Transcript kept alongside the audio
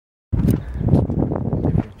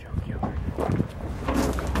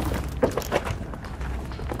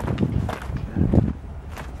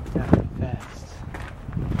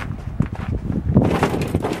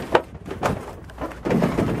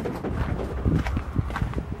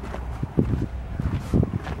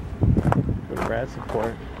rad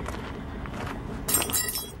support.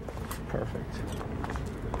 Perfect.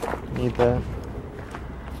 Need that.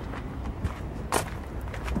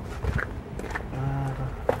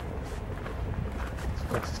 This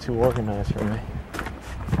place is too organized for me.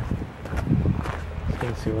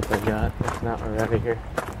 Let's see what they got. If not, we're out of here.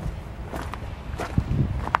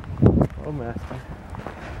 Oh, master.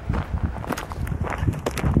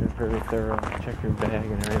 You're very thorough. Check your bag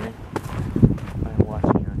and everything. I'm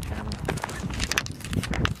watching you on camera.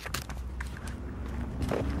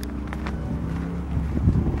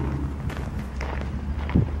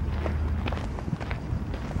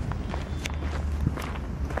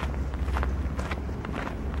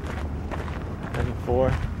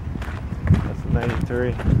 That's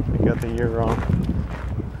 93. They got the year wrong.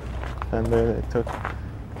 Fender they took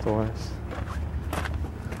Taurus.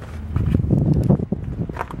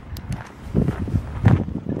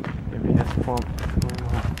 ABS pump. 20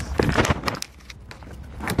 miles.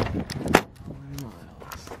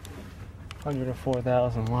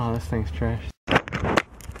 104,000. Wow, this thing's trashed.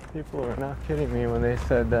 People are not kidding me when they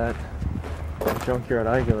said that the Junkyard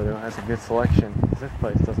I go to has a good selection. This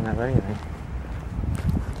place doesn't have anything.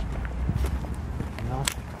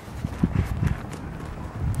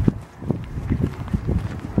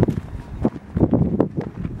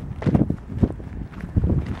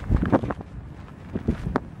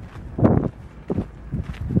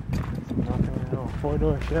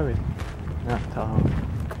 Four-door Chevy, not Tahoe.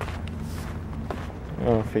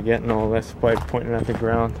 Oh, forgetting all this by pointing at the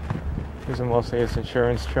ground. These are mostly his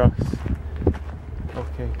insurance trucks.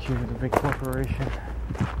 LKQ, the big corporation.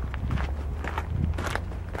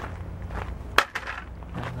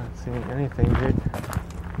 I'm not seeing anything, dude.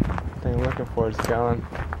 The thing I'm looking for is gone.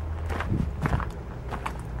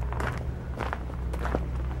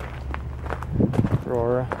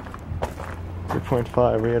 Aurora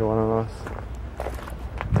 2.5, we had one of those.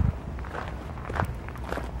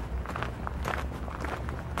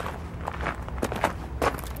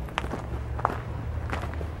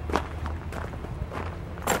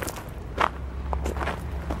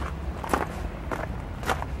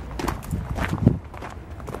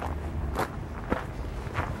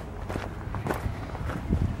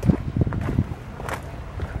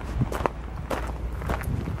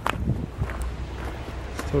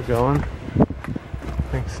 Still going? I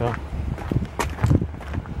think so.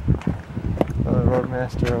 Another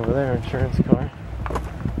Roadmaster over there, insurance car.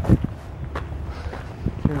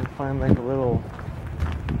 Can't find like a little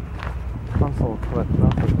console clip,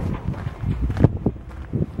 nothing.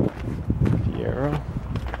 Fiero.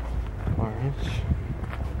 Orange.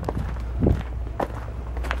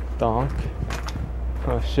 Donk.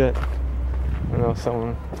 Oh shit. I know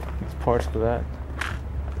someone has parts for that.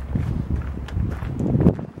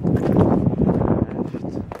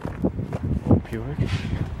 Oh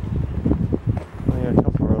yeah, a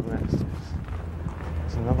couple Roadmasters.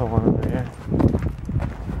 There's another one over here.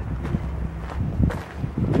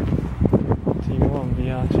 T1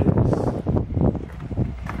 Biatches.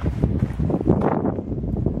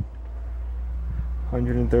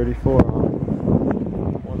 134 on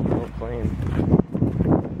one more plane.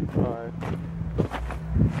 5.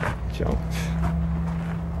 Jumped.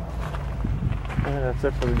 And that's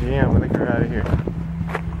it for the GM. I think we're out of here.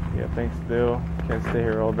 Got things to do. Can't stay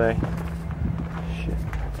here all day. Shit.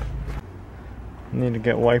 Need to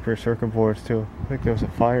get wiper circuit boards too. I think there was a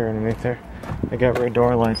fire underneath there. I got red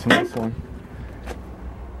door lights on this one.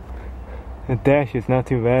 The dash is not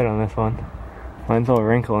too bad on this one. Mine's all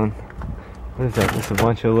wrinkling. What is that? Just a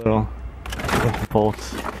bunch of little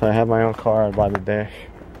bolts. If I had my own car, I'd buy the dash.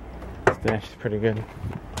 This dash is pretty good.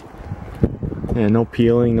 Yeah, no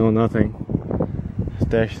peeling, no nothing. This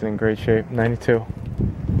dash is in great shape. 92.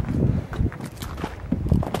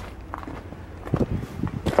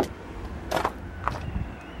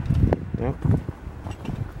 Yep.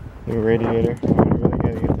 New radiator. I really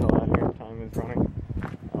gotta get the hell out of here. Time is running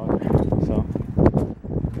out. So,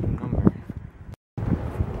 good number.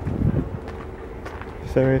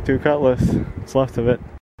 72 Cutlass. What's left of it.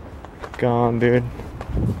 Gone, dude.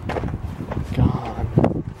 Gone.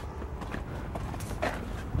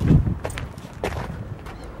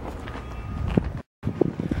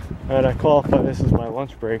 Alright, I qualify this as my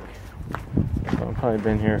lunch break. So I've probably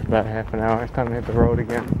been here about half an hour. It's time to hit the road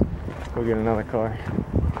again. Go get another car. I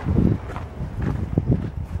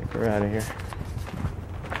think we're out of here.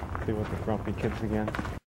 See what the grumpy kids again.